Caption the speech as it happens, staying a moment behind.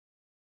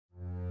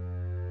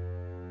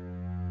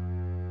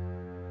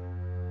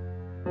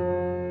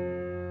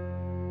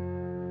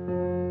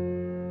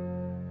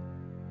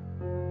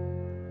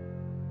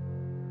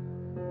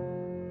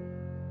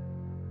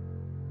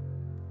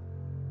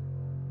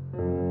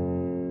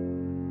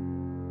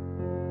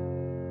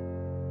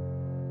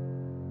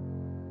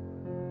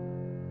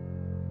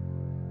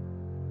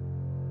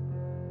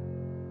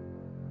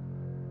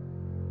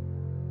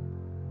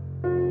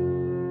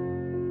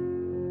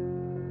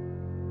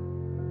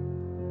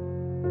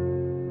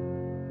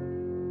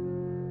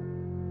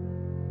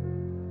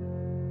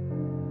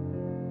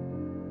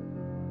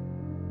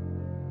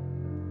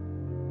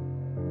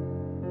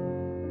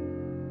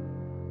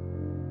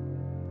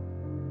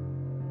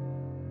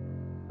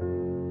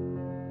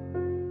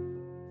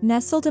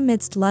Nestled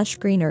amidst lush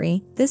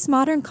greenery, this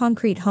modern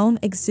concrete home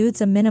exudes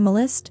a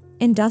minimalist,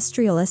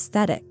 industrial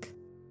aesthetic.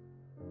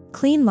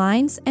 Clean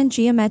lines and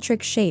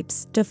geometric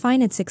shapes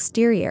define its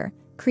exterior,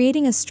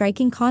 creating a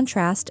striking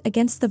contrast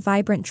against the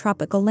vibrant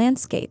tropical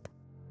landscape.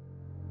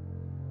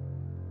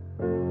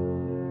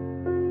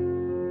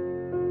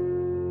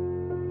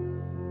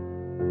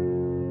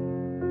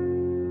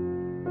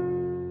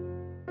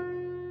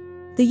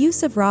 The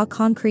use of raw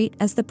concrete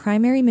as the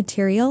primary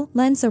material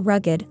lends a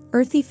rugged,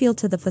 earthy feel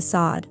to the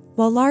facade,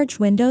 while large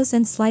windows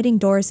and sliding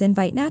doors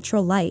invite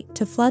natural light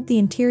to flood the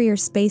interior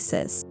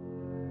spaces.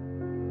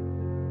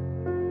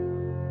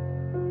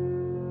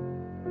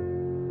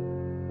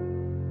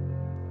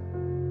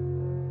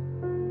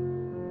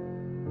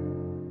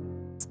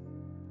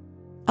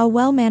 A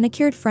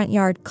well-manicured front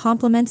yard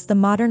complements the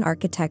modern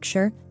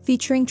architecture,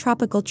 featuring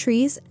tropical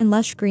trees and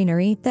lush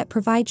greenery that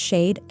provide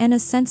shade and a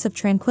sense of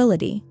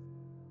tranquility.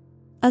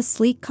 A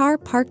sleek car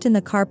parked in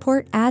the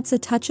carport adds a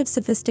touch of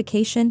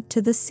sophistication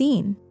to the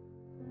scene.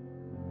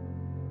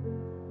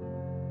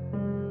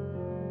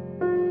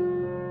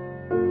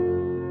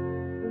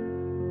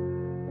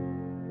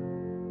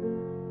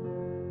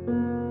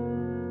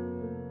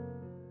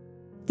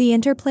 The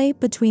interplay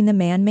between the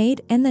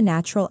man-made and the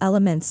natural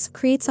elements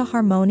creates a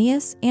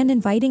harmonious and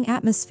inviting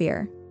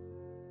atmosphere.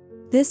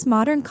 This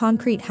modern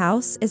concrete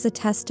house is a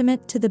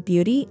testament to the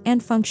beauty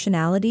and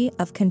functionality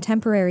of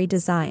contemporary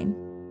design.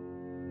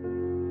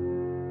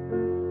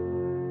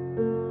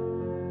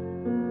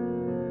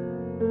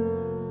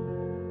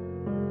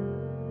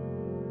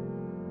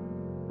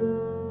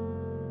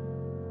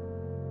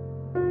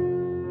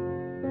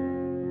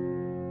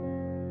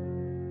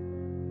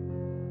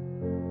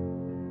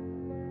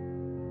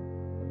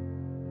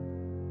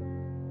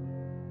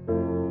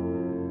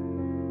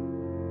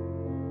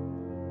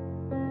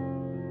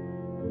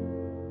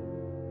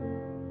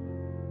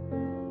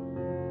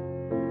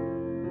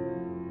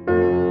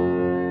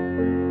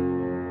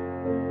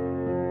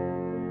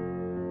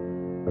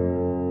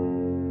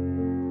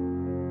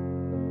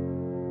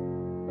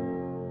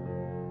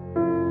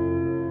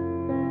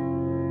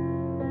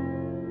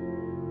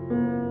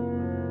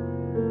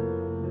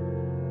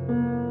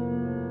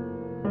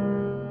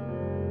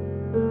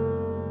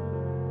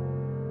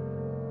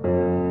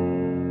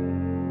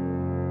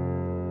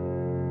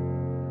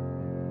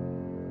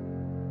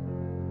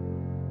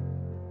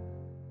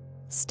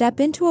 Step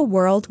into a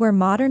world where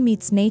modern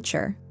meets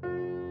nature.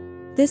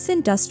 This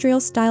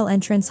industrial-style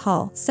entrance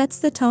hall sets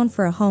the tone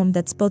for a home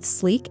that's both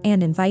sleek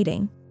and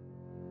inviting.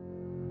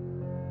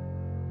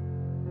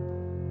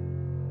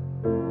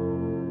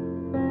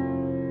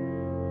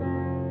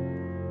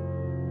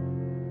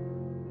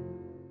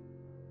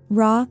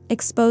 Raw,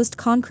 exposed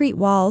concrete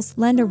walls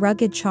lend a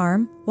rugged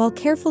charm, while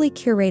carefully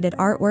curated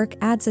artwork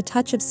adds a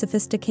touch of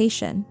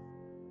sophistication.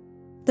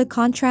 The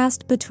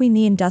contrast between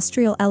the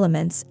industrial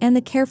elements and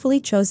the carefully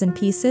chosen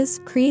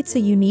pieces creates a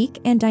unique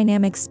and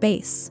dynamic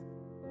space.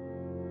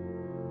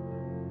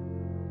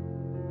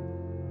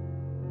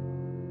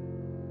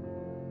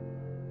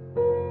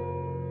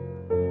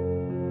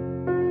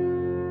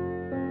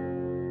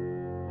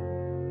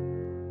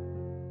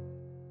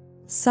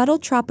 Subtle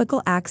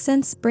tropical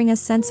accents bring a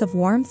sense of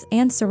warmth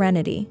and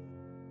serenity.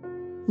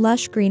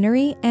 Lush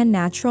greenery and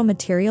natural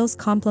materials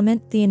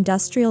complement the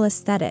industrial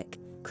aesthetic,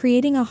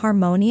 creating a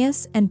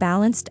harmonious and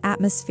balanced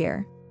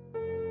atmosphere.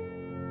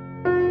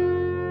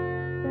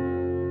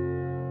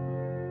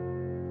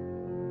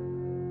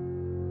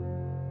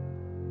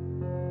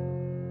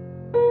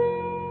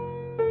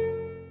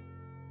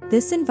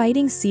 This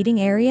inviting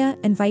seating area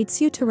invites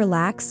you to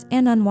relax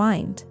and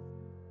unwind.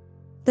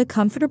 The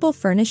comfortable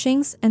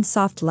furnishings and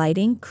soft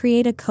lighting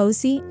create a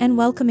cozy and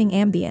welcoming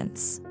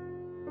ambience.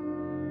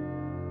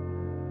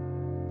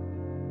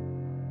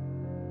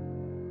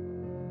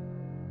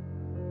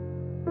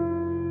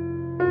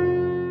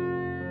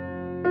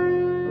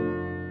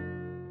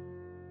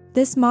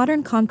 This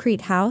modern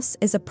concrete house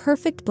is a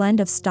perfect blend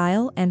of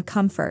style and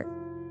comfort.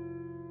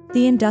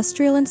 The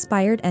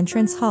industrial-inspired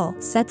entrance hall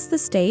sets the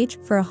stage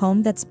for a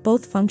home that's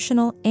both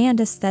functional and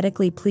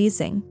aesthetically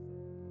pleasing.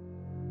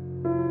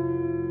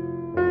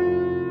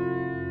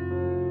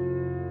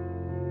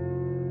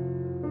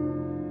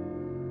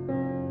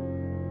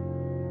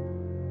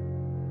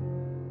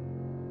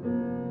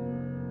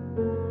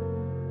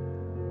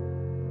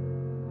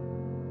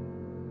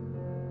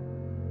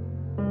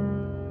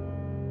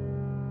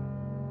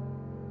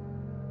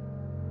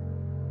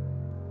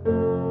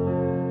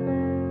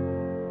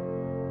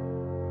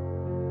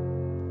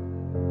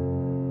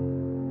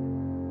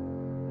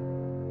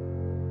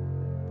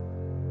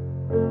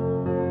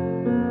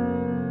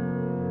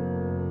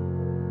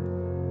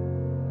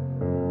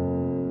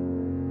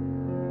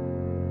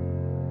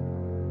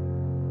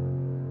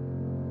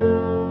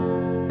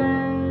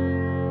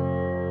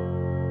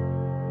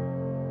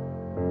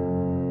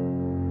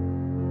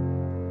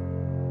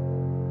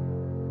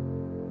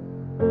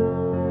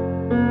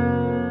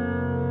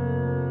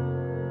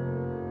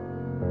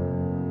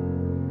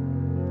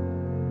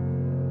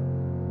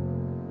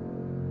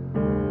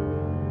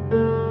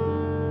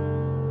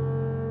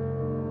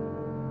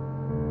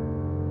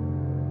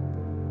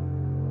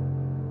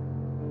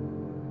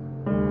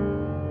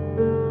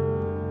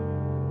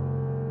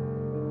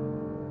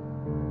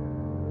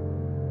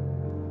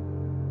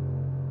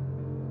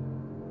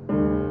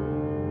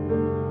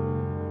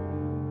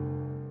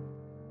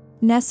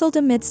 Nestled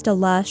amidst a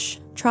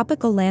lush,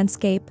 tropical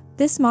landscape,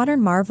 this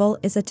modern marvel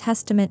is a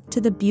testament to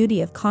the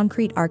beauty of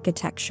concrete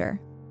architecture.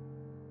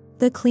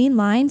 The clean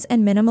lines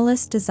and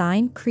minimalist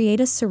design create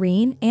a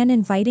serene and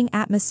inviting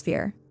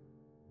atmosphere.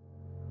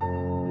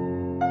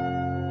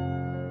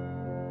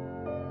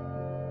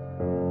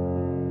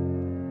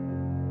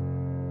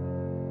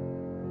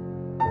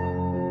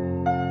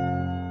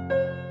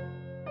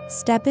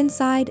 Step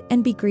inside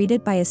and be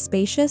greeted by a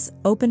spacious,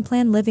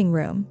 open-plan living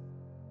room.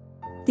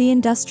 The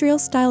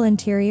industrial-style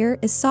interior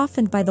is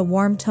softened by the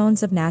warm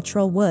tones of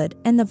natural wood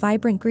and the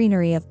vibrant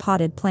greenery of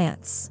potted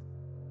plants.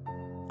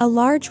 A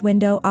large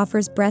window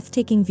offers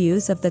breathtaking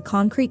views of the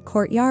concrete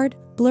courtyard,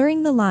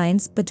 blurring the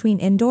lines between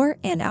indoor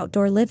and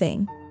outdoor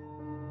living.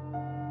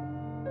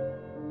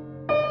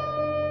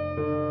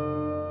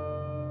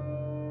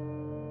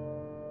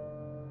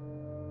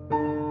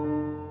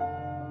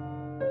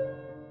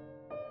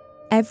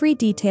 Every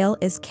detail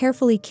is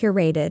carefully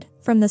curated,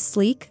 from the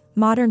sleek,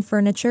 modern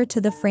furniture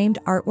to the framed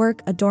artwork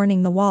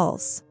adorning the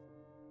walls.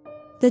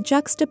 The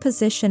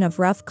juxtaposition of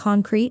rough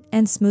concrete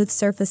and smooth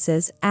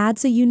surfaces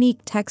adds a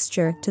unique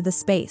texture to the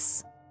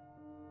space.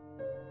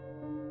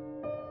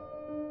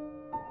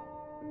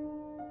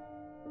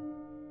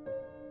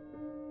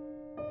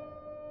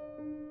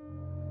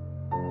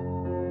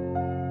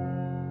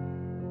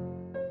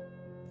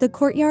 The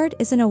courtyard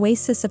is an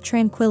oasis of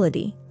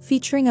tranquility,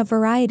 featuring a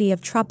variety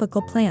of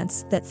tropical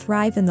plants that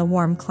thrive in the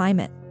warm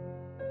climate.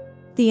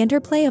 The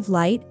interplay of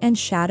light and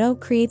shadow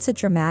creates a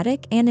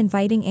dramatic and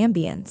inviting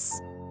ambience.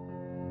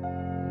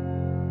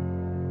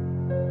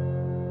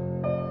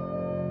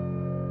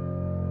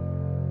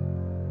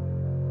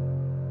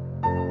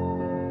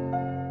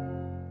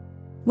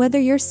 Whether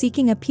you're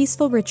seeking a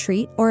peaceful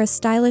retreat or a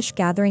stylish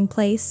gathering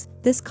place,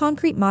 this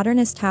concrete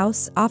modernist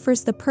house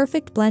offers the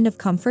perfect blend of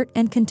comfort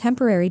and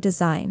contemporary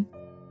design.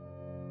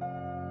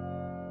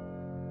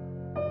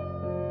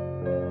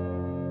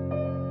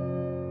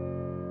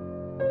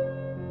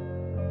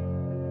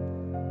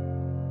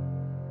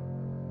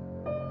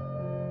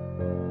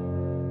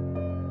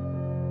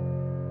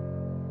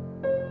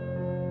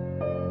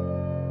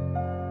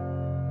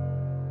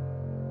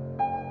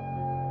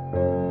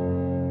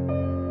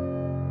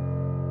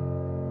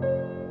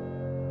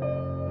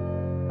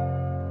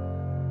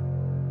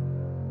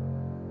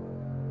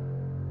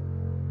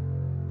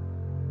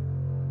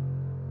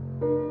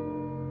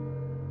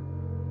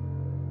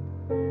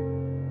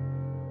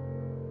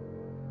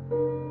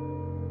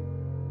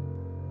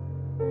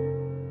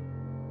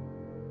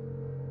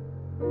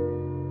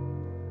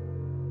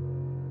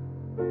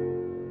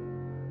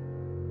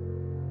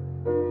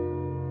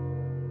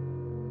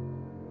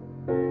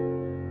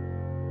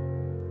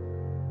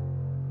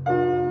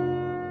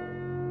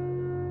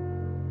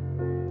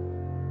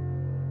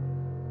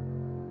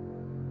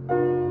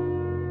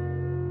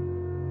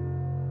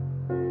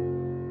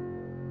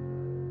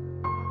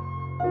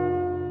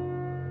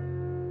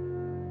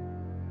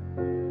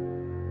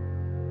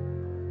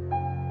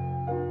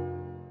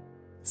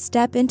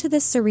 Step into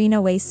this serene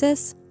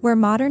oasis, where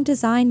modern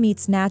design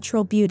meets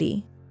natural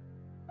beauty.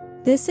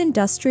 This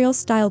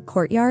industrial-style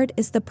courtyard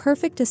is the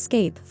perfect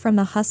escape from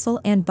the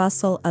hustle and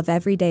bustle of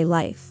everyday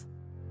life.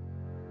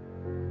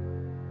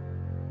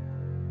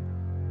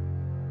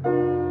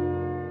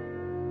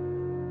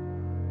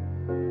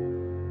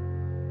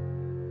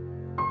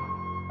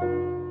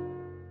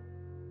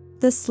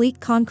 The sleek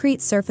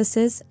concrete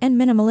surfaces and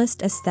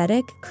minimalist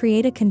aesthetic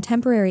create a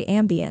contemporary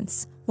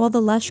ambience, while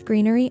the lush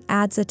greenery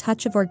adds a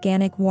touch of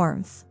organic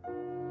warmth.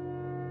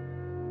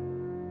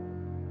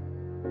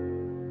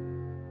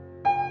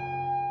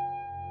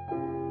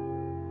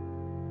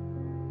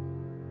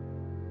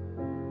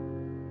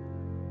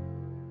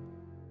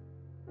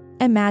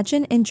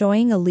 Imagine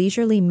enjoying a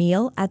leisurely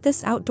meal at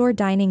this outdoor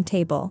dining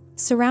table,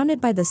 surrounded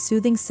by the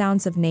soothing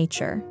sounds of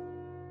nature.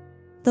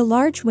 The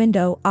large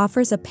window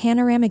offers a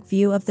panoramic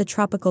view of the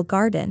tropical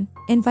garden,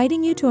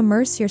 inviting you to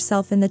immerse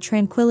yourself in the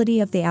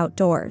tranquility of the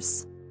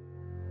outdoors.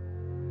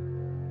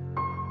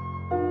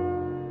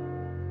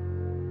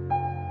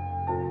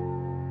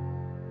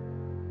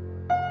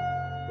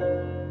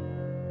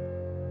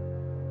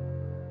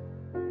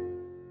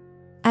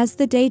 As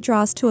the day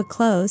draws to a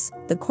close,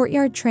 the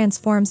courtyard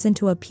transforms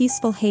into a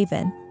peaceful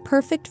haven,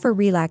 perfect for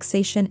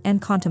relaxation and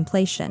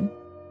contemplation.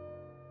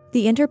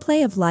 The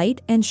interplay of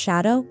light and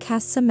shadow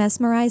casts a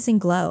mesmerizing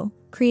glow,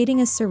 creating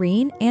a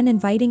serene and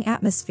inviting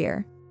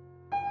atmosphere.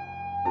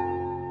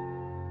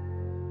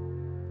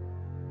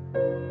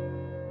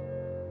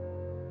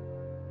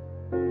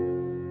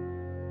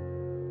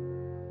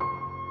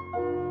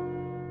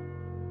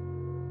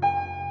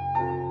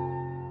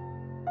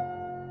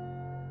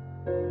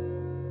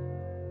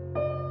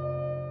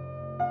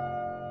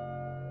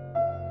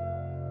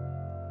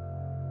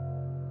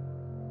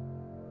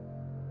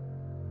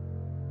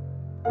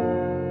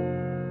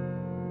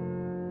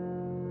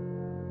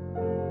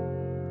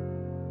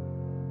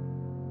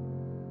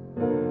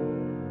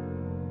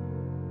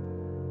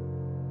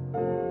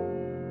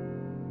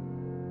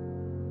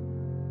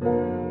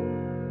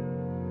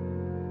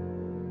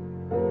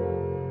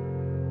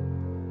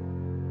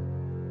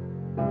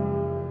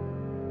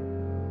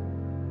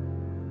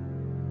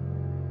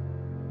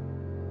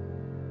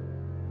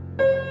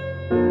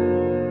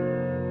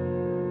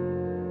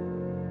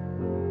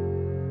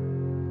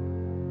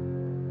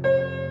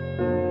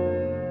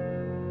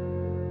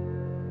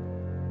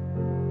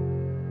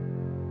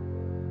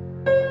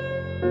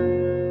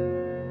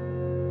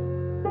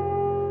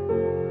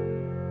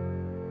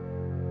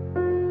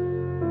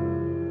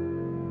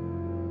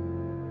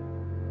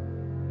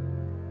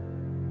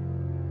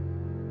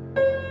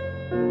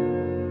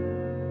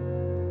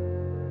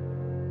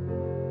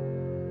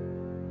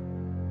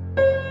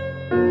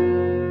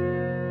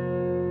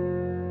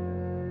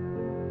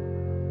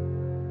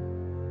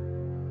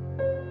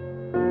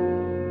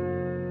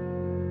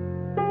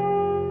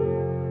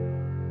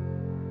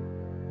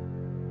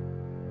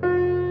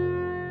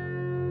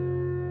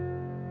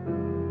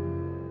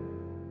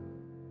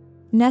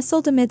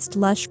 Nestled amidst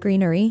lush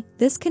greenery,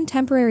 this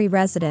contemporary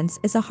residence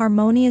is a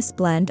harmonious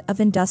blend of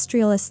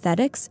industrial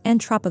aesthetics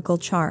and tropical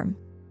charm.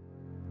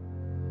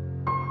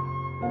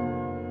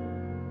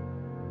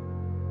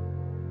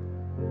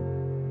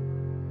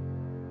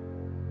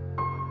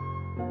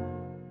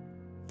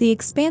 The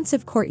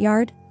expansive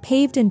courtyard,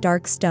 paved in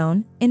dark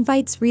stone,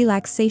 invites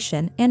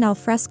relaxation and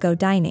alfresco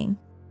dining.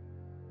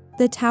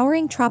 The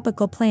towering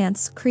tropical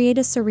plants create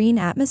a serene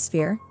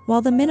atmosphere,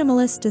 while the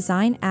minimalist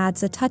design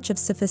adds a touch of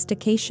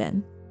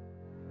sophistication.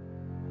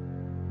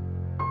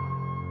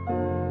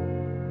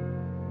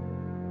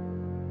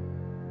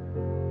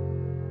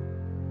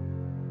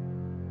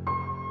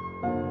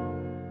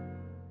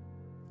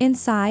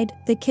 Inside,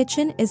 the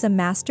kitchen is a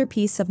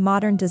masterpiece of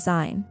modern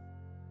design.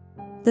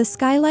 The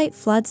skylight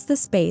floods the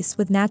space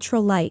with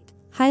natural light,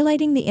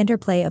 highlighting the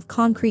interplay of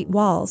concrete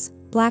walls,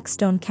 black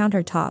stone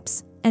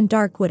countertops, and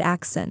dark wood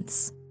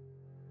accents.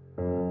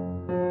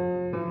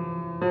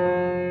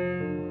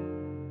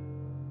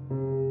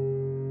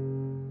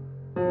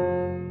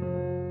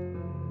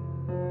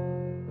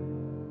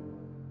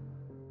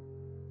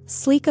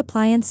 Sleek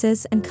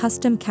appliances and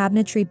custom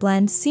cabinetry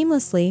blend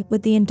seamlessly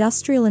with the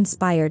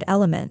industrial-inspired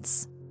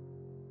elements.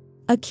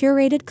 A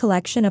curated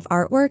collection of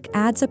artwork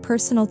adds a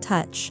personal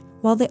touch,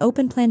 while the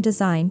open-plan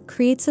design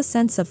creates a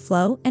sense of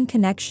flow and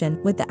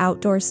connection with the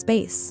outdoor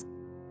space.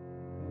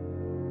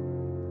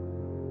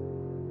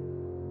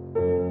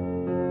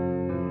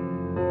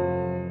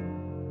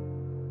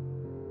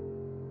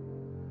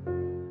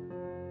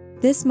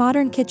 This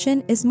modern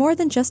kitchen is more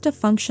than just a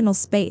functional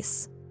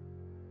space.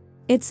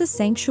 It's a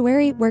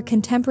sanctuary where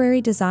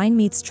contemporary design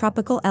meets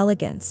tropical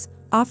elegance,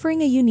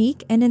 offering a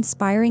unique and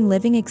inspiring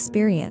living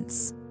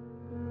experience.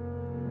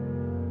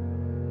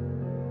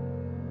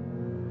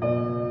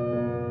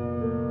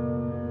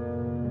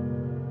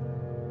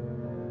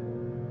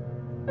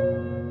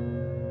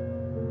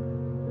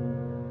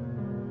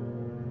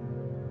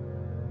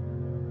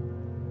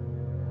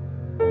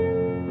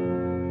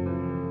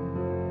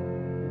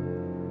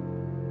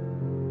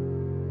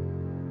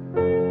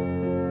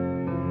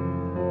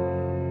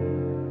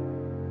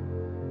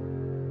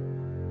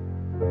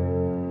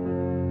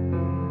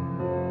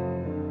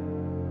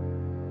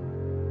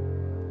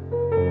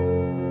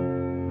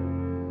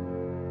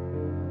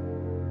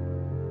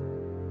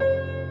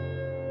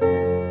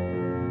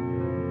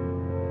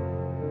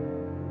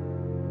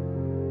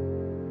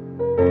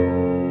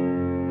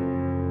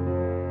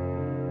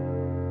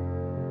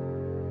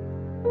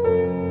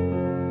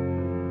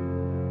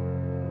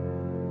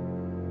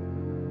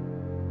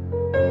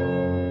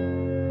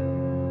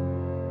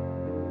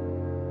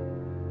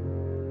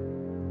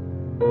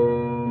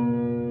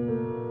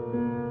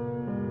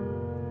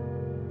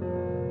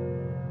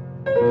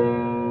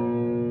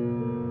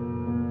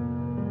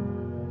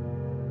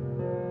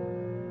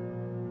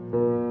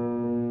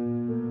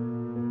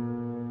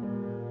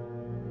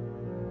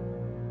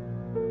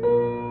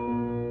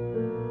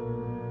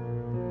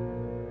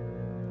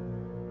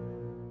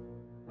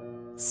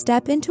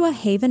 Step into a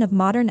haven of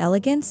modern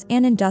elegance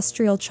and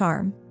industrial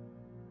charm.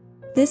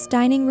 This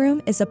dining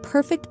room is a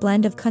perfect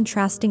blend of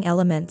contrasting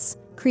elements,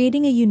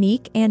 creating a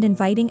unique and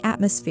inviting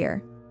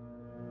atmosphere.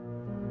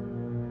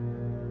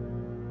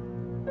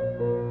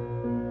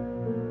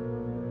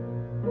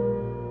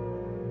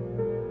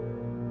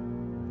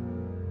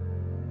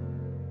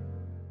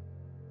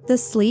 The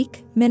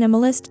sleek,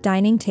 minimalist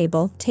dining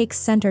table takes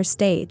center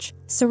stage,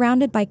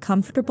 surrounded by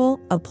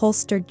comfortable,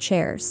 upholstered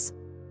chairs.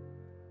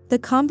 The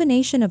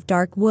combination of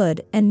dark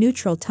wood and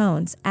neutral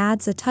tones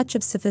adds a touch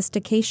of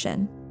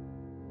sophistication.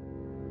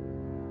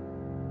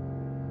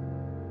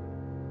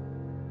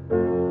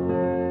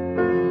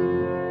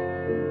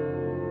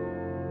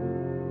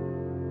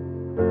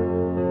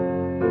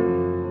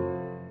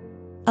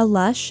 A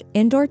lush,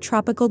 indoor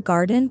tropical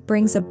garden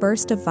brings a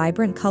burst of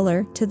vibrant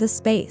color to the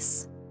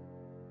space.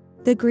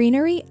 The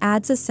greenery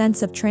adds a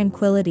sense of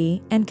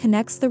tranquility and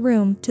connects the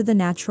room to the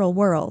natural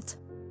world.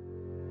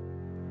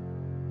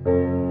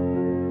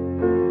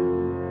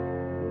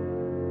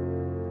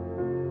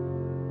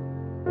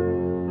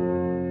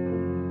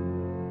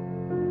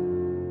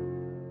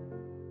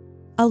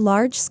 A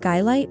large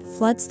skylight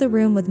floods the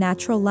room with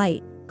natural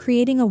light,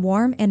 creating a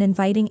warm and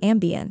inviting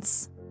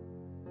ambience.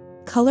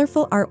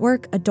 Colorful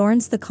artwork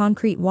adorns the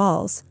concrete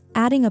walls,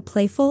 adding a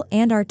playful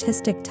and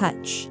artistic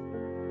touch.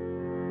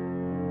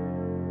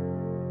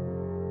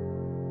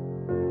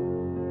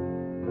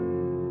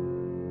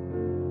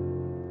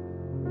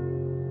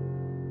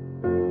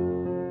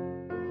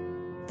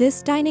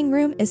 This dining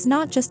room is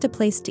not just a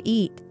place to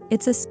eat,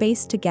 it's a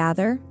space to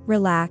gather,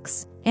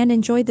 relax, and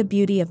enjoy the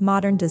beauty of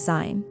modern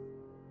design.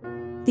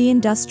 The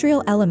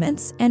industrial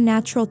elements and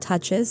natural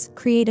touches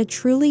create a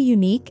truly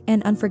unique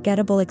and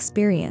unforgettable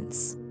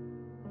experience.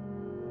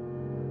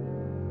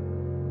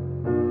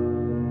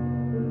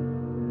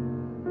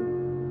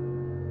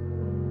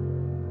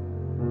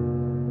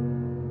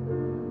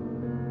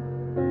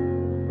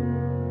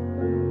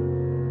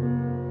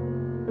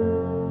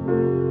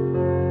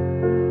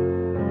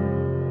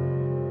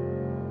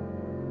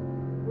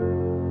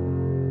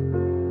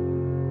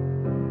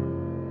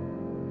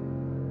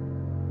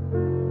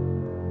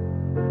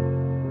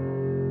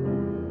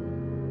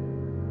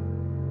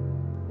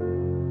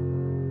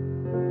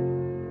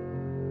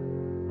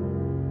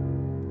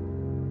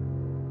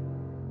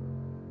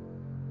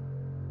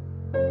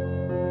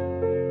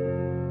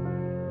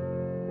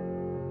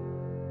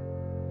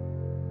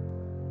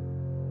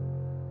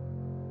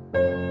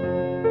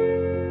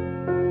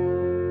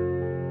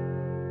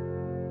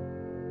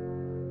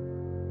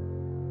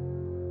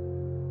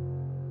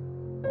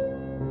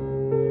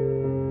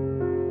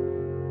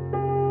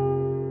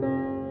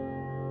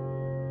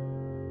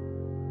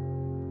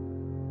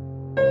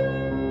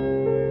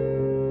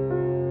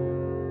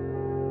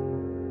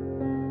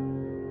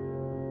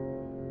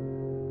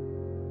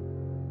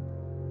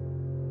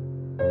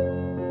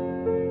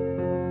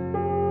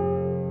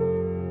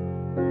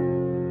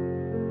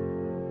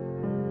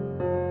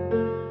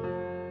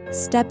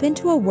 Step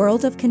into a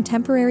world of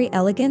contemporary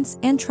elegance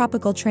and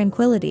tropical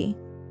tranquility.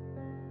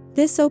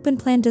 This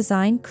open-plan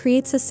design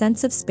creates a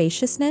sense of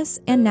spaciousness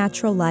and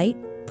natural light,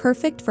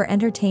 perfect for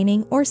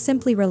entertaining or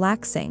simply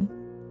relaxing.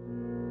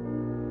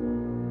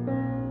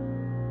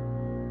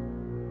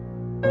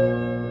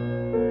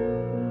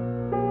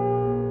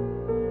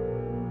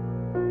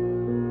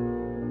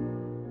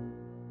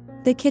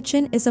 The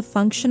kitchen is a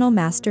functional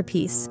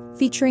masterpiece,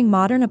 featuring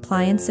modern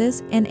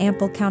appliances and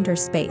ample counter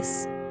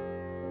space.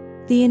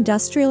 The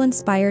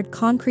industrial-inspired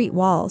concrete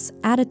walls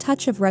add a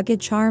touch of rugged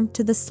charm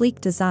to the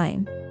sleek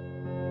design.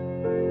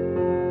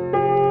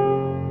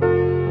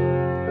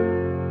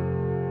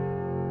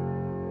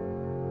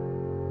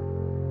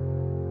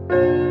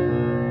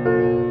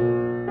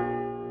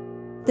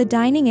 The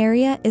dining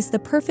area is the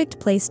perfect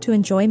place to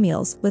enjoy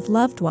meals with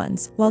loved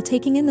ones while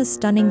taking in the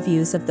stunning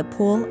views of the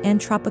pool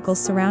and tropical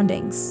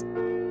surroundings.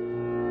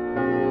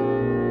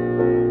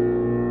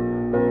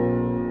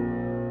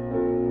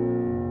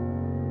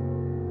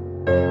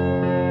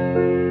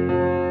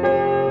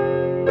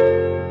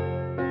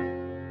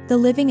 The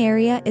living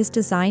area is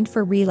designed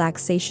for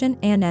relaxation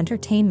and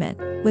entertainment,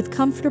 with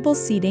comfortable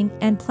seating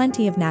and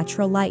plenty of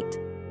natural light.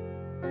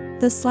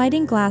 The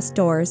sliding glass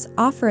doors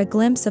offer a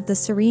glimpse of the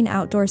serene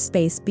outdoor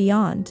space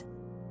beyond.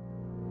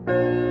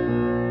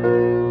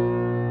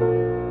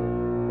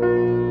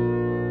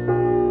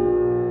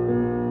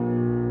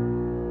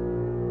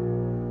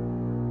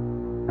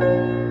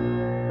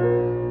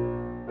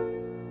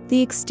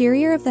 The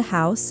exterior of the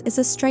house is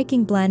a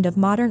striking blend of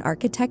modern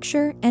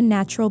architecture and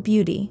natural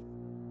beauty.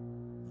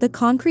 The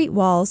concrete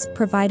walls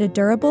provide a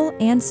durable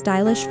and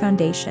stylish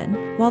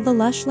foundation, while the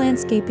lush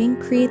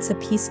landscaping creates a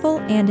peaceful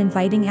and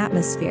inviting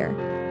atmosphere.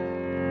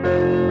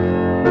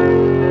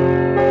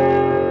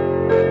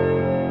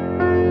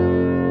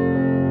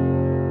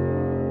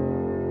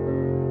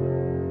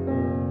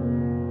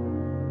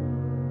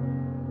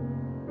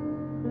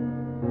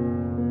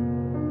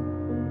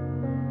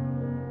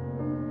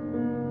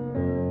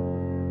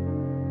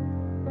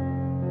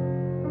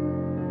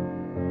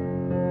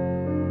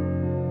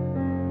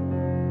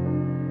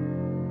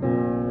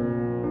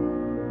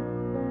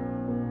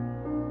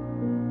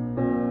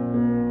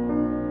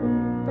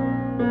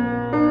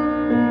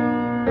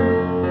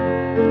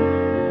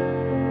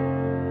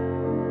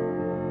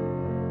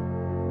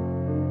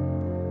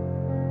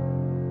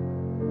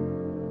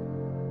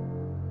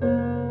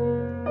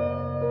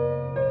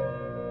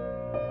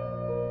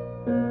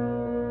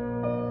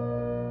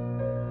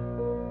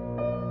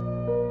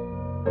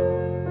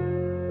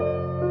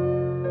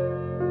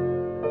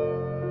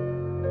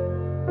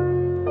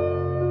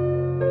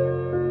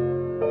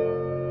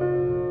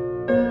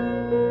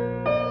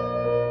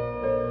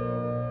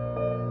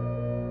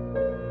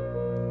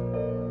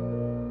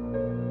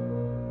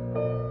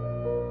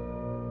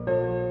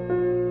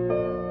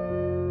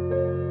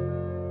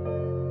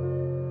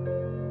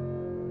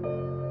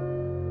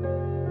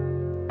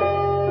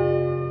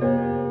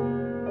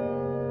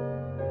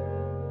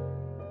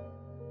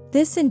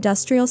 This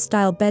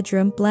industrial-style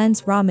bedroom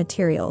blends raw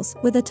materials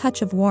with a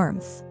touch of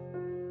warmth.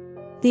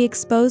 The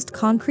exposed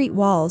concrete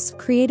walls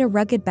create a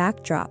rugged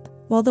backdrop,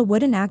 while the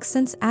wooden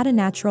accents add a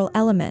natural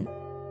element.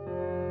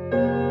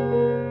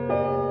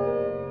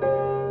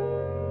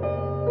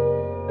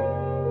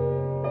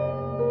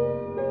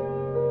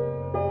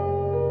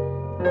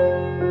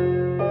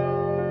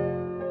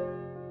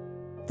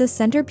 The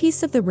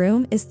centerpiece of the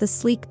room is the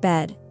sleek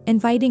bed,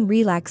 inviting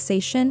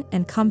relaxation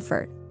and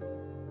comfort.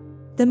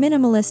 The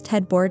minimalist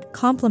headboard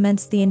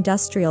complements the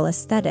industrial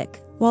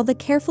aesthetic, while the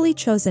carefully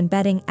chosen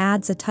bedding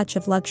adds a touch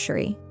of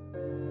luxury.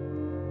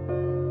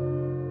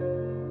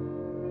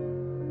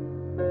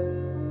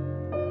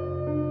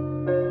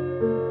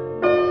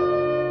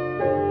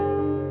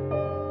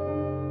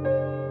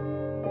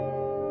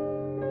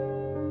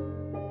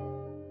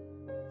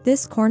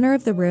 This corner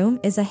of the room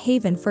is a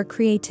haven for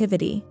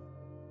creativity.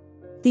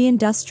 The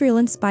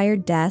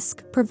industrial-inspired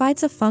desk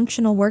provides a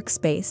functional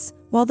workspace,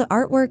 while the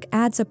artwork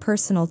adds a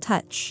personal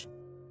touch.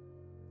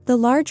 The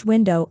large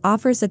window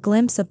offers a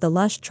glimpse of the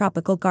lush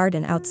tropical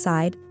garden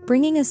outside,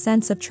 bringing a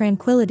sense of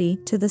tranquility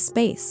to the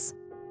space.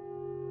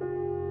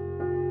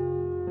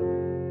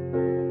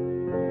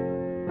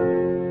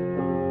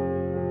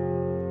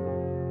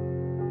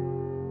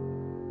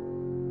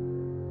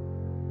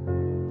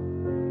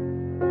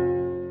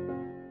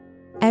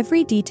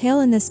 Every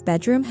detail in this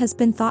bedroom has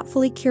been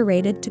thoughtfully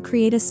curated to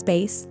create a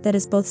space that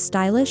is both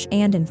stylish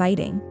and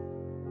inviting.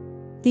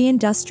 The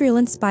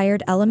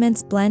industrial-inspired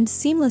elements blend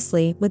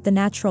seamlessly with the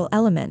natural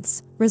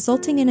elements,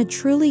 resulting in a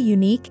truly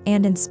unique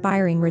and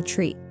inspiring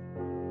retreat.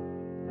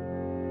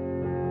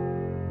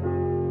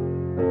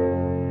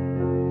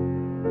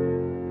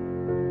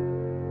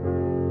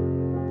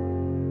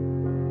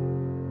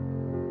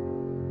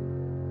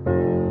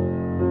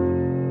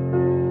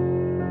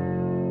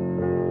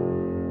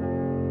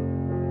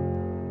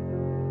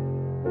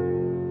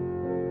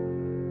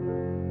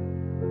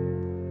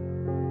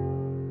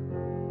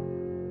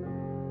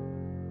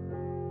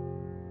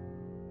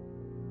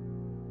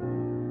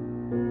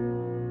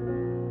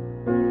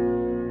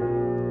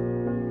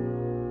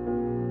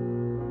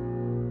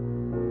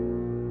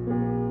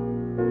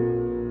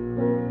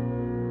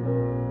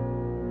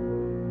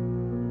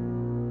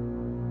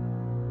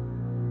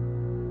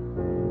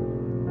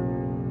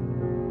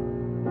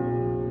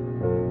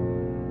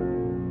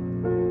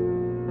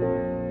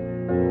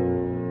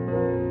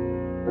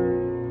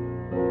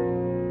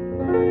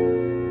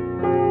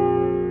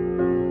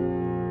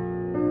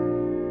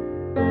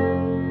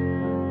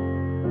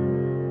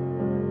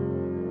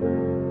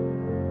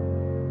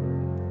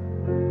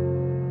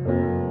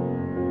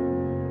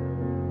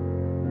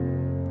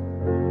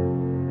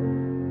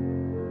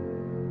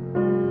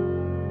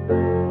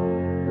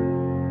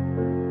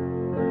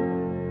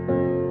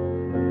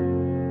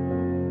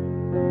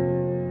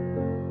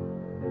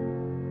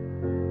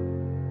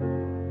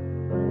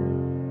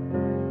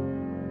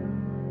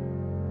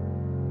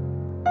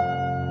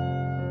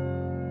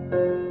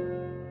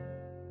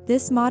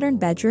 this modern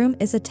bedroom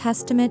is a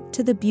testament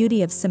to the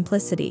beauty of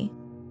simplicity.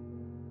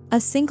 A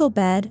single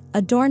bed,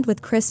 adorned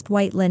with crisp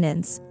white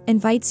linens,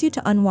 invites you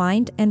to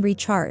unwind and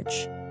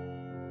recharge.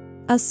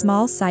 A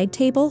small side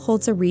table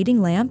holds a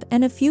reading lamp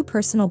and a few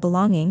personal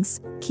belongings,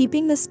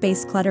 keeping the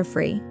space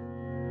clutter-free.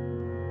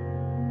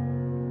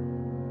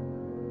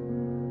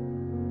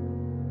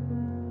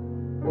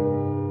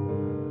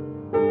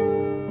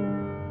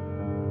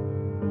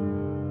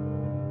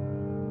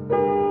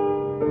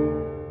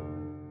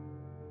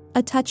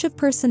 A touch of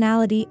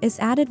personality is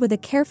added with a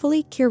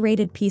carefully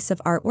curated piece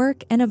of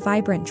artwork and a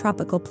vibrant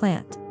tropical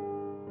plant.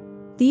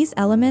 These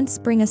elements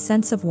bring a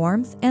sense of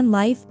warmth and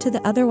life to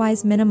the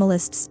otherwise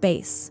minimalist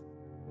space.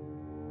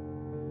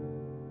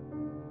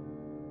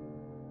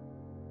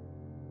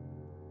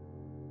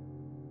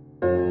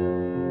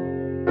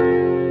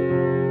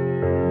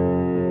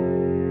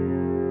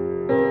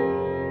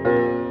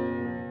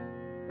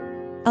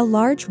 A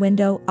large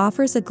window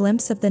offers a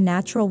glimpse of the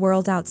natural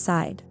world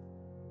outside.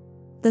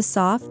 The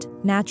soft,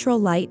 natural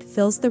light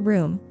fills the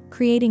room,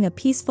 creating a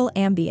peaceful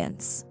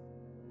ambience.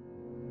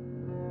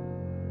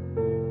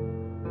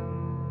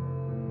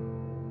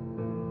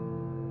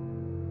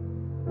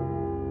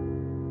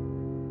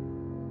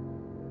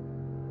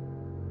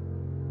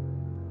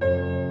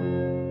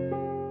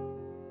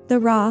 The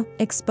raw,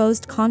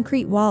 exposed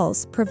concrete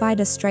walls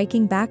provide a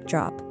striking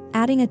backdrop,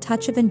 adding a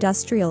touch of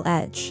industrial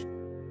edge.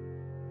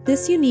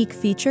 This unique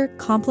feature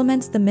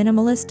complements the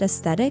minimalist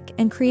aesthetic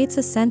and creates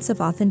a sense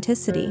of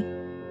authenticity.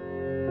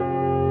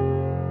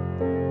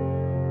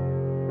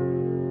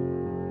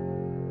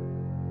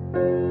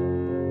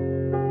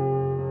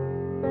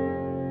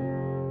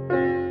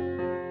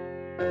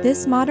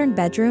 This modern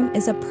bedroom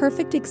is a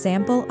perfect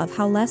example of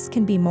how less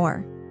can be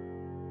more.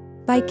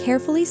 By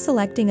carefully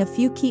selecting a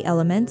few key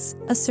elements,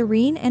 a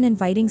serene and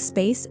inviting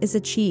space is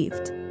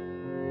achieved.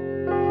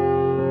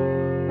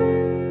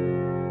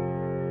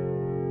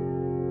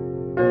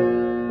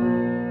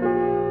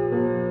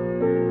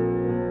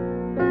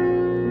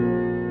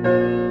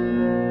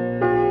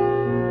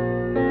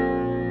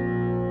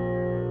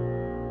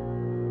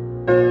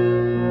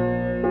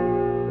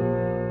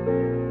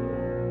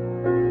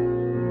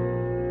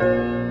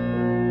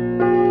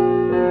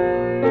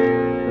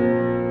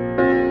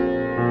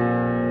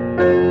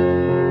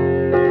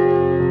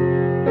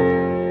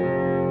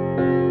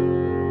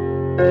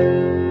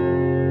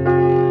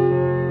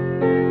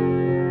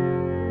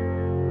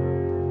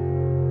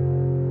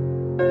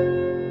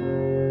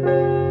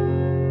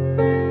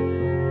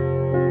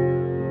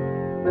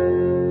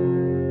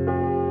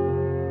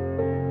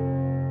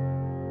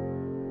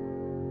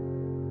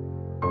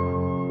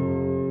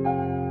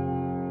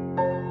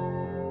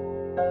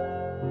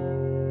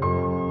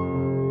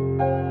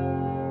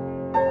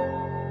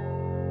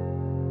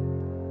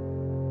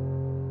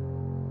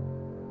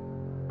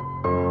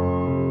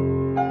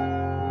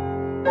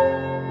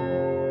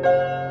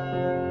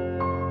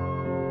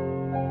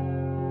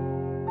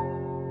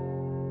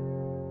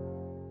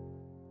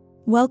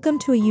 Welcome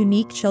to a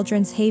unique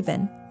children's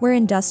haven, where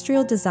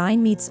industrial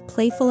design meets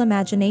playful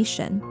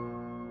imagination.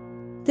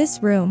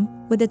 This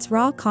room, with its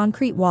raw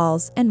concrete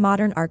walls and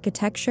modern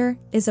architecture,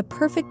 is a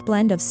perfect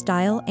blend of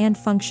style and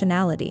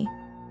functionality.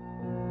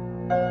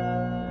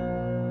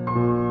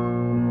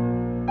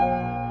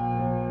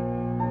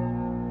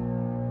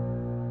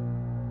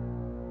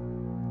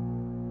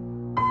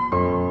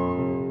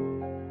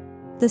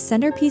 The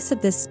centerpiece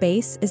of this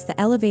space is the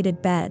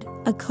elevated bed,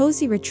 a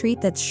cozy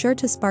retreat that's sure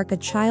to spark a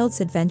child's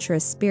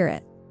adventurous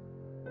spirit.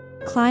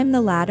 Climb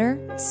the ladder,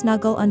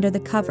 snuggle under the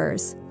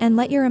covers, and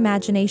let your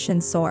imagination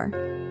soar.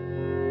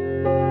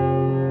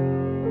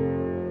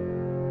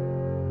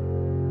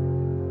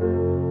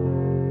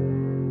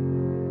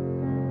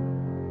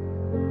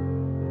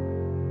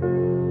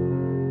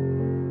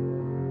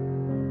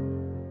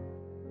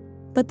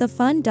 But the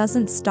fun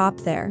doesn't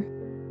stop there.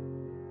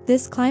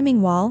 This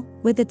climbing wall,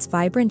 with its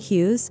vibrant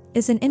hues,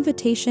 is an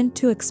invitation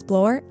to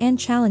explore and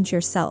challenge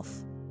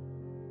yourself.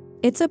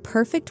 It's a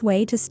perfect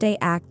way to stay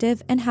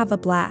active and have a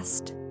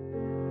blast.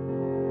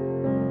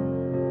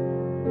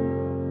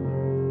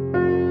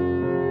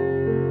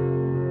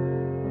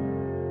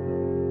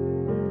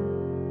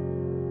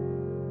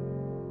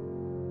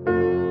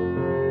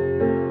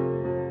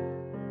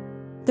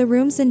 The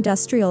room's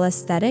industrial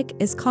aesthetic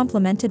is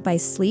complemented by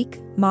sleek,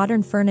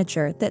 modern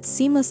furniture that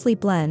seamlessly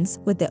blends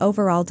with the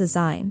overall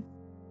design.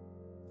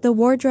 The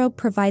wardrobe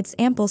provides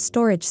ample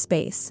storage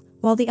space,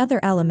 while the other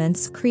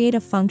elements create a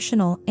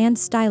functional and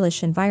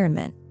stylish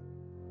environment.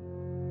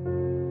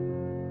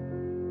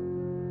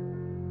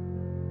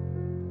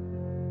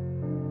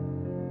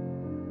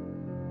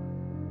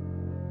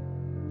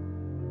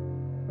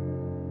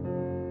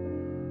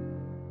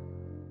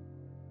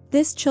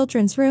 This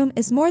children's room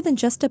is more than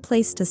just a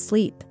place to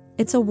sleep,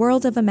 it's a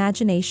world of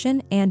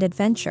imagination and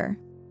adventure.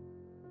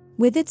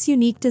 With its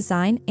unique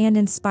design and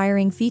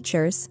inspiring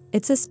features,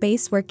 it's a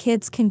space where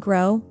kids can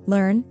grow,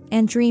 learn,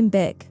 and dream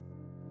big.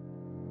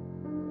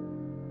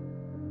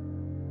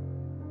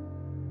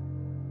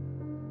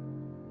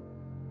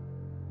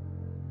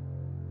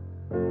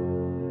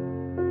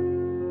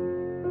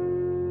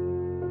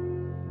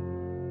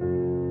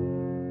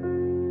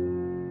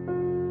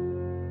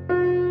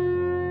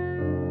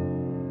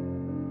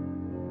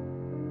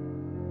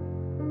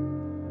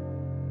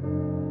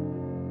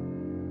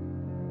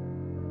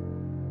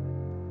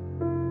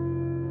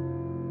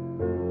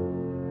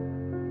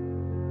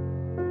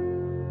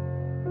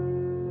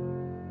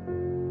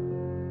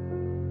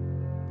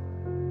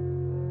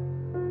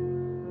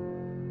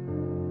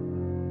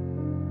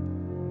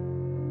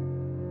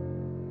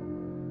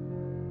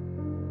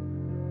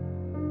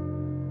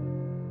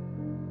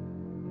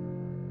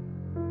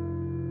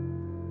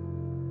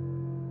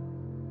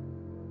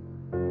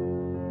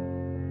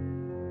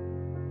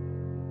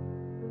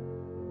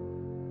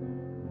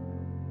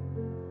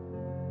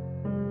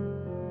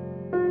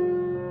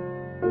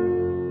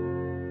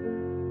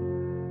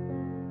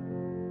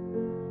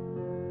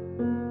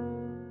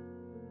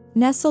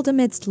 Nestled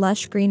amidst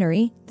lush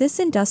greenery, this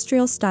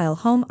industrial-style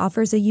home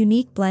offers a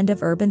unique blend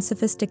of urban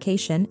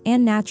sophistication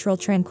and natural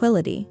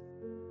tranquility.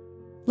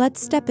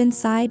 Let's step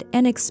inside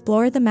and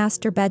explore the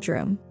master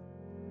bedroom.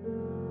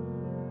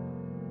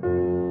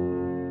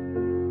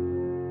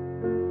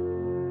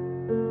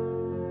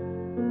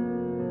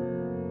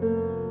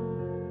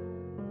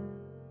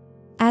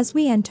 As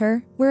we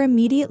enter, we're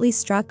immediately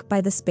struck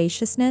by the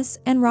spaciousness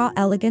and raw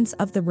elegance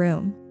of the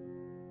room.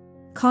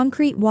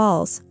 Concrete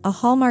walls, a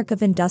hallmark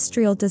of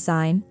industrial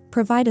design,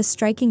 provide a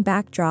striking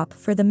backdrop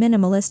for the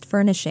minimalist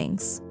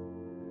furnishings.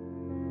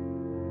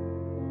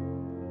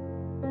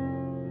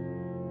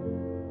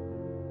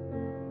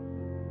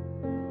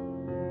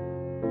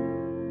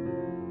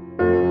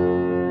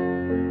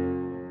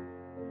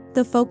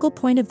 The focal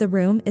point of the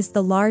room is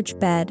the large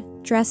bed,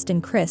 dressed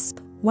in crisp,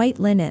 white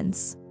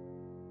linens.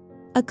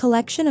 A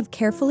collection of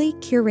carefully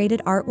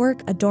curated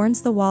artwork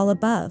adorns the wall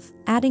above,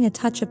 adding a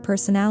touch of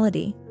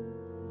personality.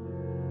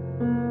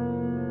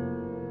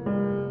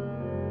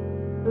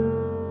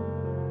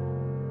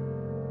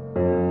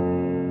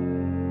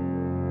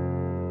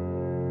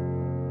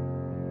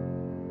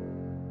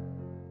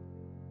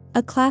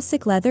 A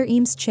classic leather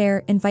Eames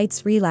chair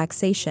invites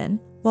relaxation,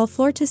 while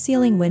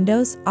floor-to-ceiling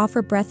windows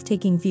offer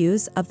breathtaking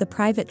views of the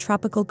private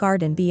tropical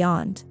garden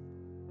beyond.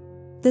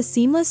 The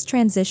seamless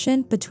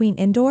transition between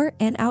indoor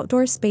and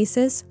outdoor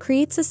spaces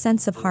creates a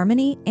sense of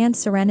harmony and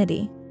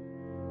serenity.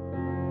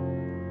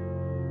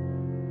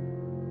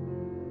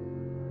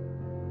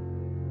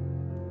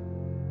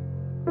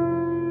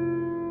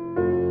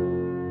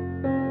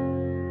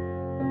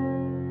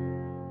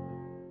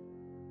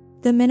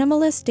 The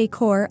minimalist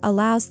decor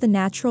allows the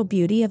natural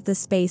beauty of the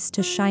space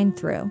to shine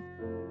through.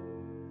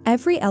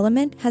 Every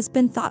element has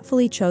been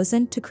thoughtfully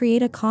chosen to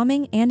create a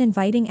calming and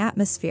inviting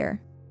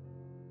atmosphere.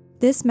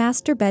 This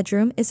master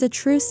bedroom is a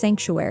true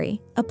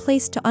sanctuary, a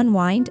place to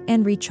unwind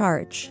and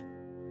recharge.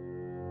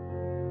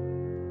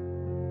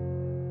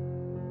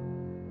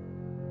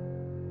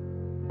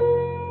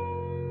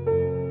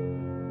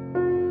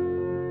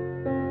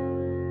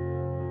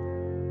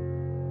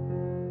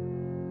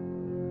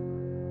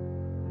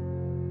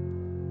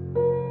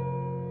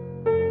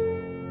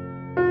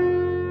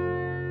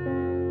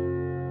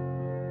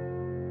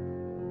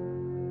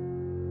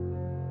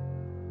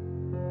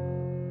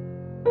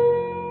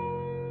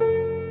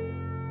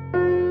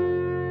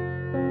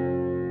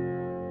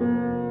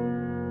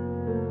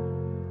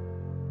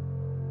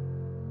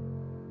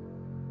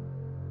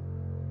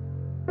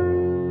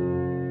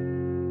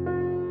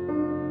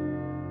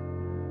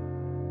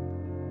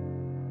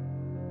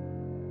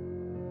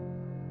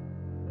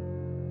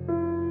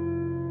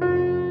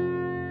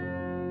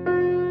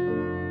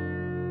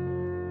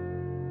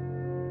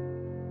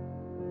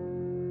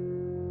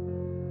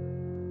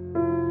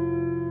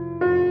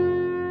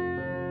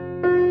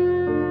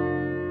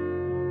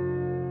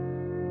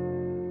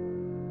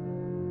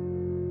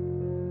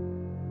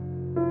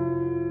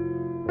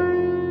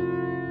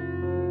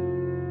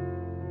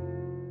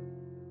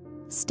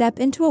 Step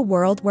into a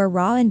world where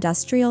raw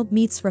industrial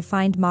meets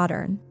refined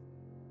modern.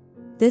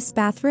 This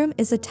bathroom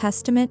is a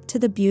testament to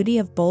the beauty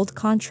of bold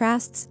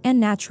contrasts and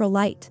natural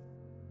light.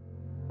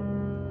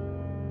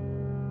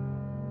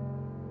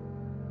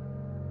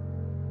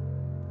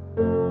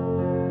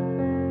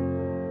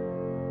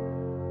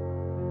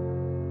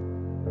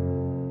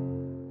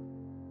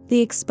 The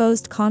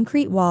exposed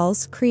concrete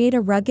walls create a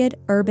rugged,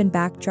 urban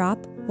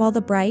backdrop, while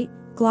the bright,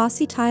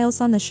 glossy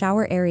tiles on the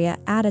shower area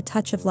add a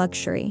touch of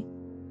luxury.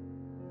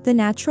 The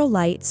natural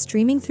light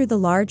streaming through the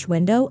large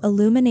window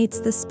illuminates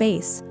the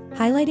space,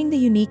 highlighting the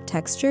unique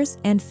textures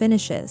and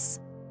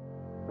finishes.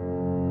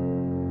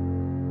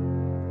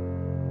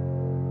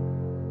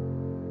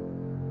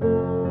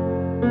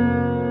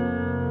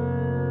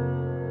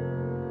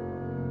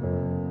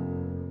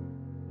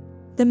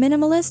 The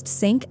minimalist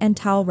sink and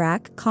towel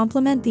rack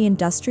complement the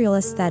industrial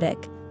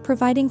aesthetic,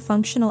 providing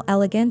functional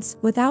elegance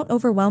without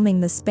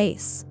overwhelming the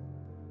space.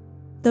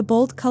 The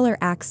bold color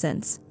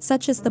accents,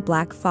 such as the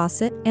black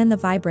faucet and the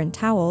vibrant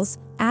towels,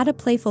 add a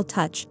playful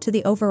touch to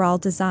the overall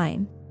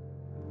design.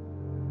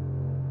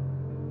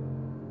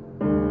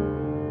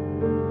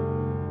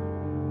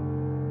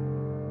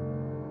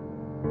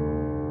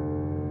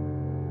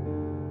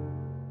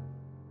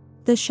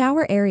 The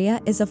shower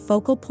area is a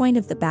focal point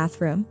of the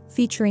bathroom,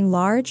 featuring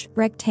large,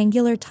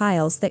 rectangular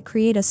tiles that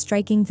create a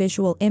striking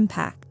visual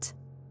impact.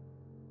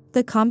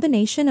 The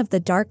combination of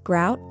the dark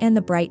grout and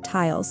the bright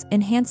tiles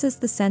enhances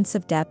the sense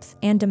of depth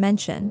and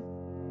dimension.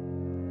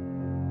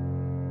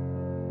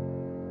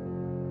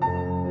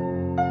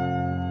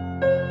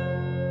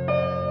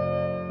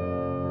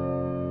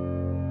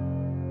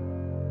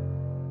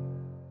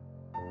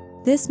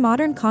 This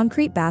modern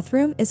concrete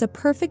bathroom is a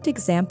perfect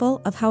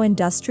example of how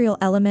industrial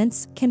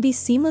elements can be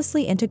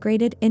seamlessly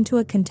integrated into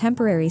a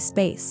contemporary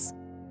space.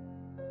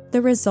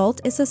 The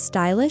result is a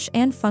stylish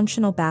and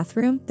functional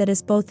bathroom that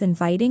is both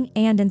inviting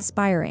and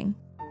inspiring.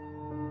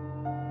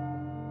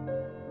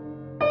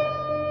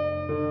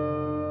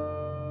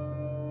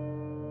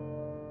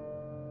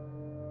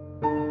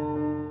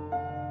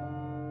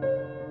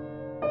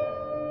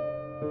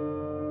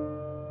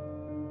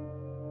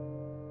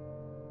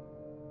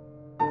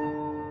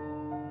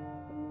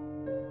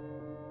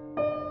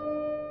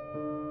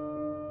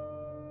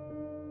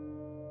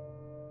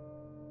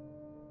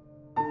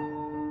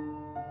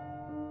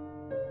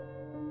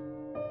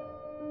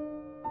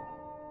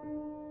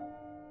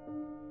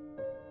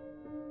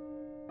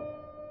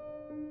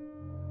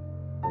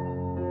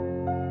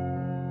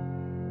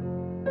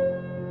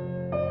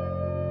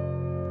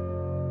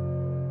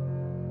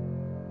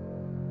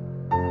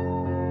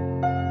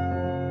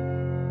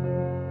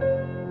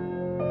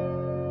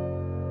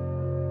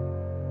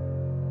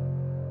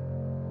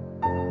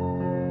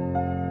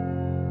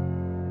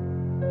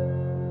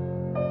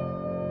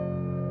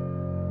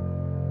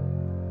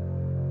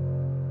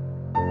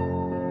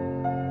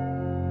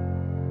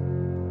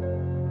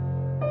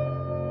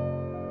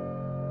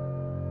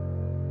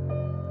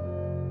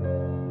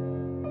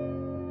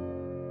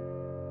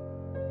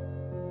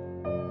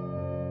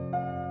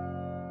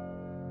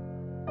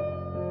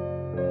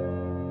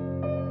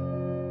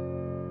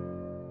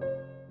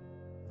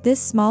 This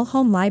small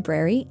home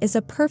library is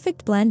a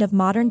perfect blend of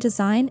modern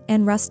design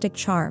and rustic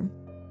charm.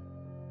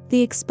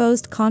 The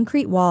exposed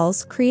concrete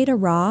walls create a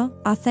raw,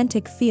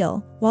 authentic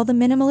feel, while the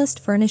minimalist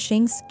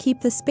furnishings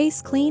keep the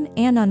space clean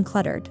and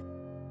uncluttered.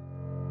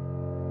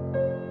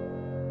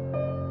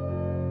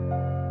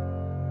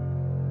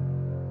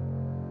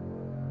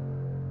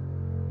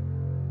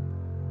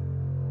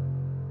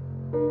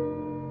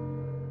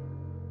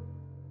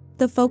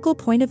 The focal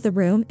point of the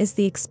room is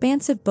the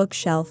expansive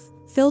bookshelf,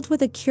 filled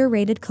with a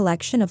curated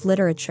collection of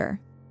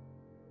literature.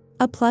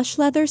 A plush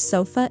leather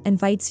sofa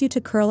invites you to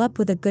curl up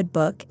with a good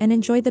book and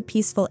enjoy the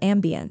peaceful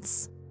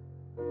ambience.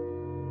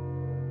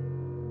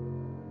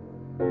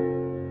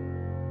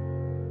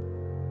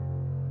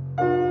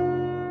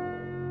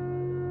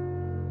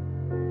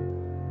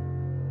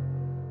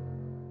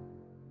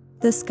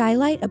 The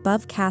skylight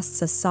above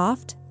casts a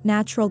soft,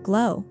 natural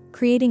glow,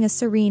 creating a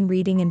serene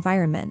reading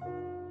environment.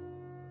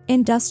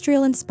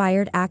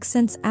 Industrial-inspired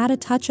accents add a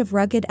touch of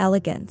rugged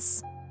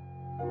elegance.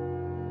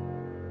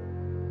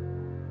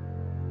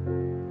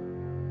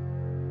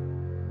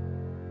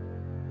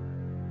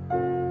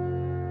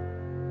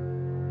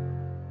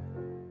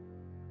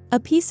 A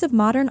piece of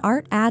modern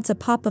art adds a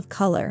pop of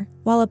color,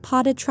 while a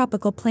potted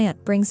tropical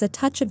plant brings a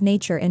touch of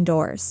nature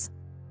indoors.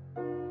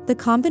 The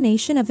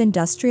combination of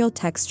industrial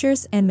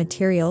textures and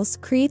materials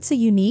creates a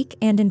unique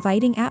and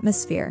inviting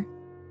atmosphere.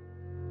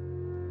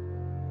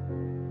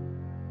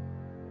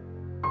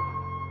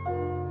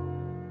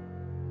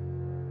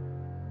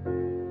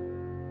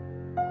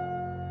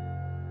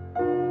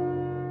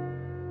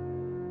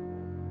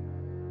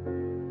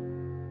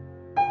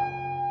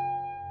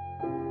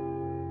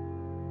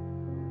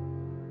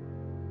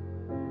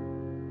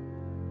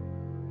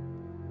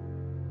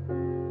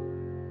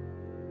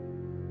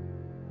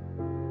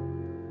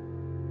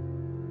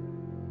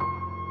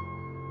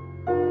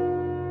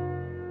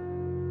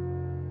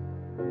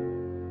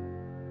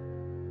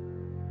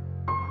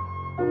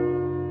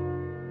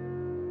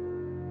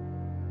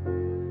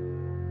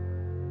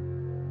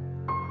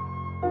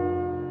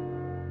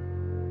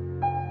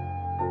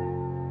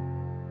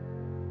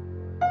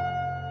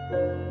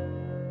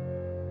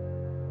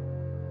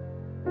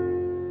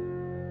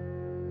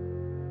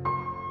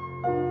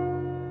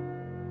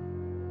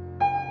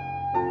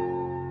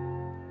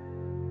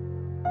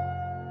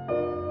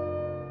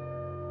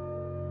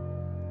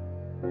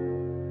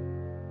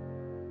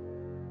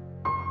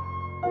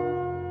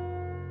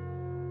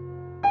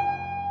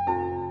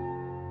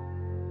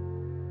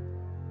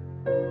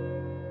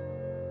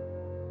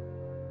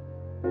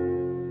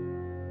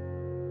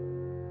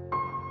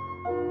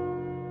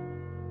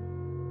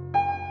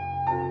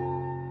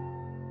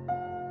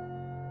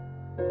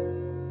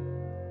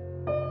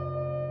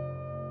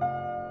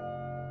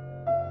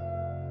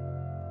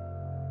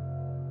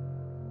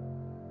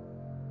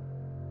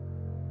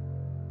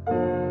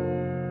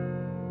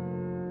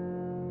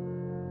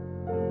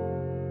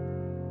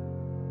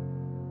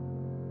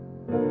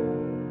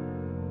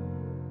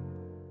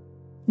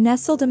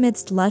 Nestled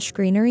amidst lush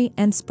greenery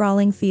and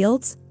sprawling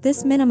fields,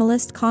 this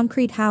minimalist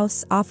concrete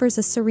house offers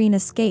a serene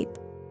escape.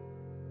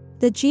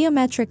 The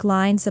geometric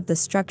lines of the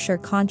structure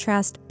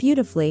contrast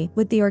beautifully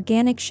with the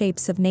organic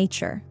shapes of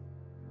nature.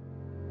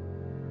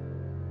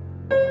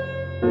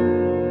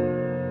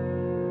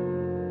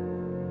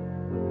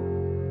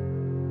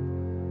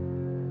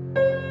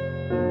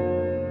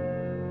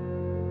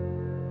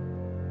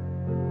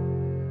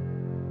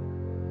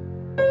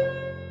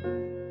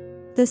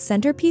 The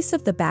centerpiece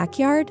of the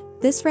backyard,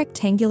 this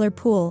rectangular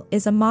pool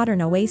is a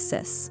modern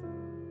oasis.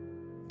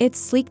 Its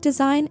sleek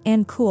design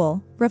and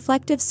cool,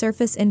 reflective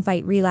surface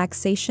invite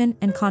relaxation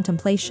and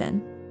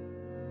contemplation.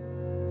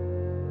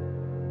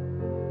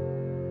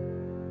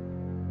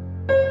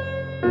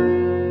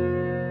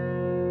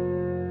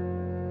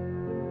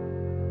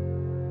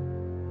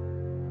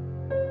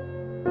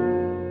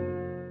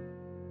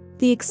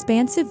 The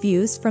expansive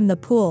views from the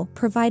pool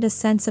provide a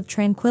sense of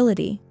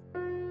tranquility.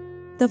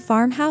 The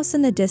farmhouse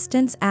in the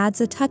distance adds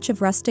a touch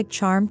of rustic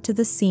charm to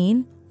the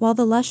scene, while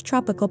the lush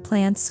tropical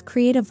plants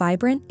create a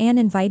vibrant and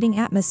inviting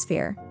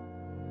atmosphere.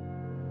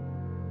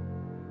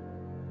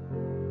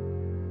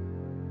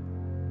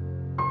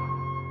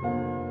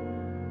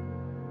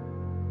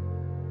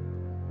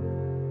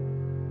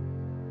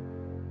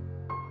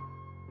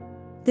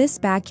 This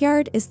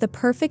backyard is the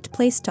perfect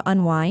place to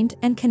unwind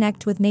and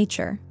connect with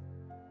nature.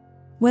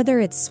 Whether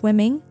it's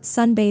swimming,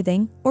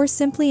 sunbathing, or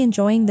simply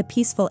enjoying the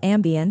peaceful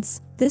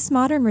ambience, this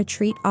modern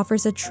retreat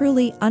offers a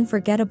truly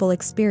unforgettable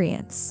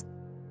experience.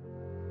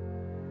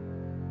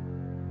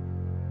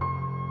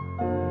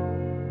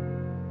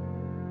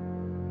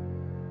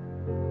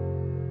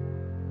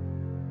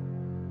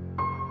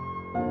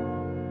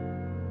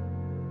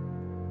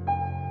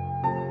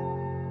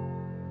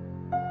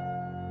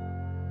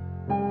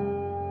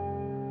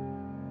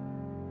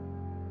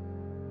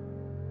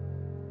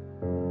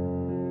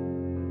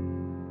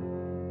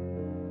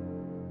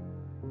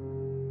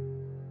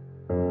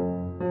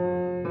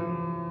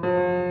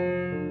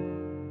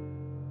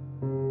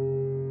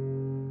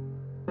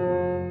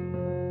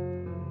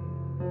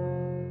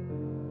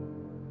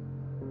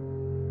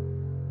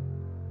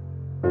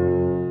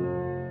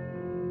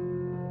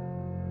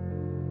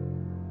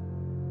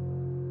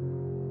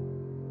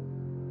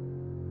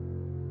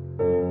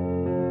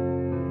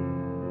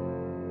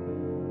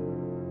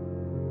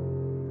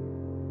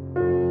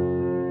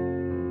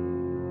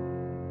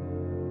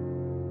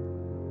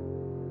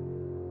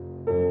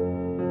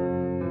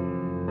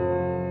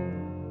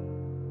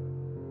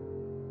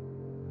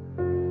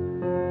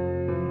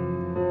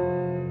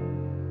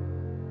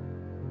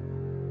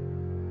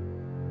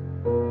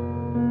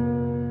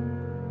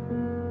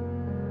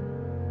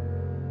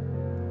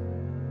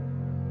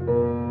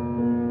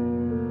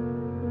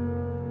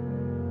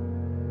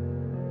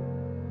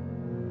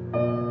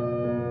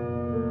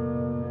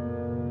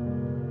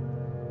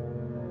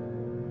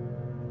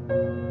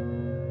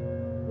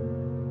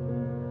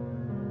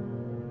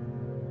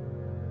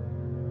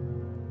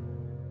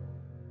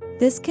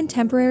 This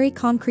contemporary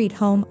concrete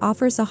home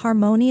offers a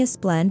harmonious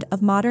blend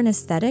of modern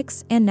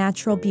aesthetics and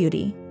natural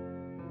beauty.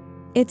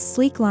 Its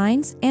sleek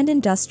lines and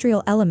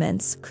industrial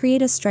elements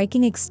create a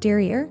striking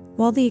exterior,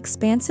 while the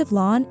expansive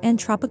lawn and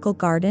tropical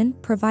garden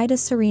provide a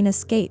serene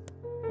escape.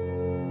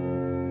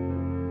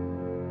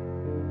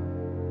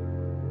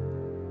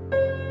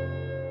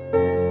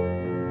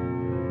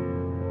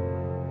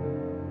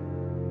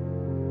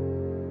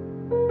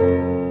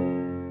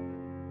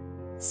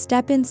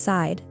 Step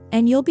inside,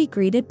 and you'll be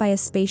greeted by a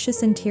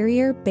spacious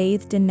interior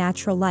bathed in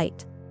natural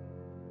light.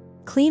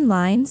 Clean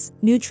lines,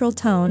 neutral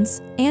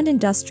tones, and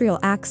industrial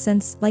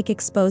accents like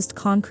exposed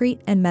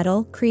concrete and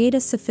metal create a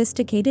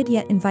sophisticated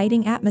yet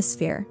inviting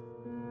atmosphere.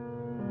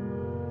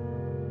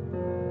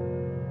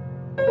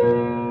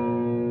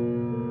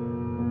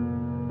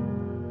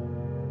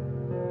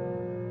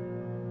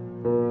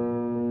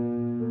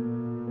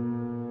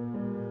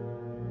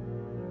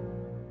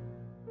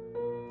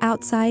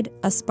 Outside,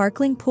 a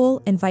sparkling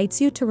pool invites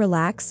you to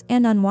relax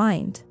and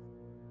unwind.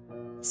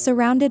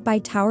 Surrounded by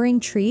towering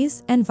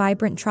trees and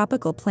vibrant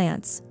tropical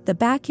plants, the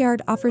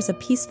backyard offers a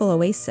peaceful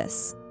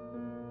oasis.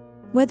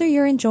 Whether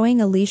you're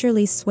enjoying a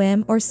leisurely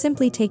swim or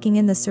simply taking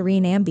in the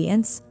serene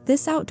ambience,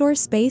 this outdoor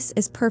space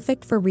is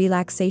perfect for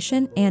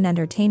relaxation and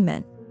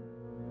entertainment.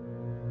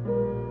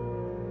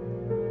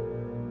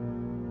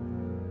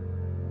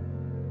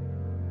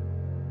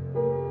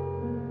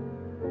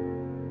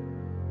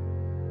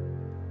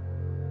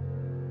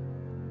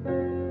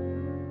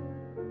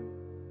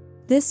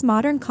 This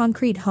modern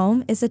concrete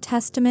home is a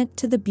testament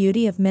to the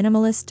beauty of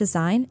minimalist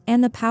design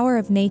and the power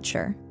of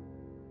nature.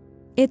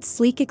 Its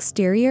sleek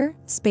exterior,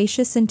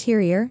 spacious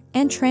interior,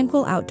 and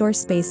tranquil outdoor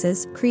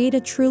spaces create a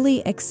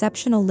truly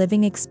exceptional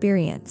living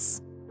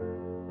experience.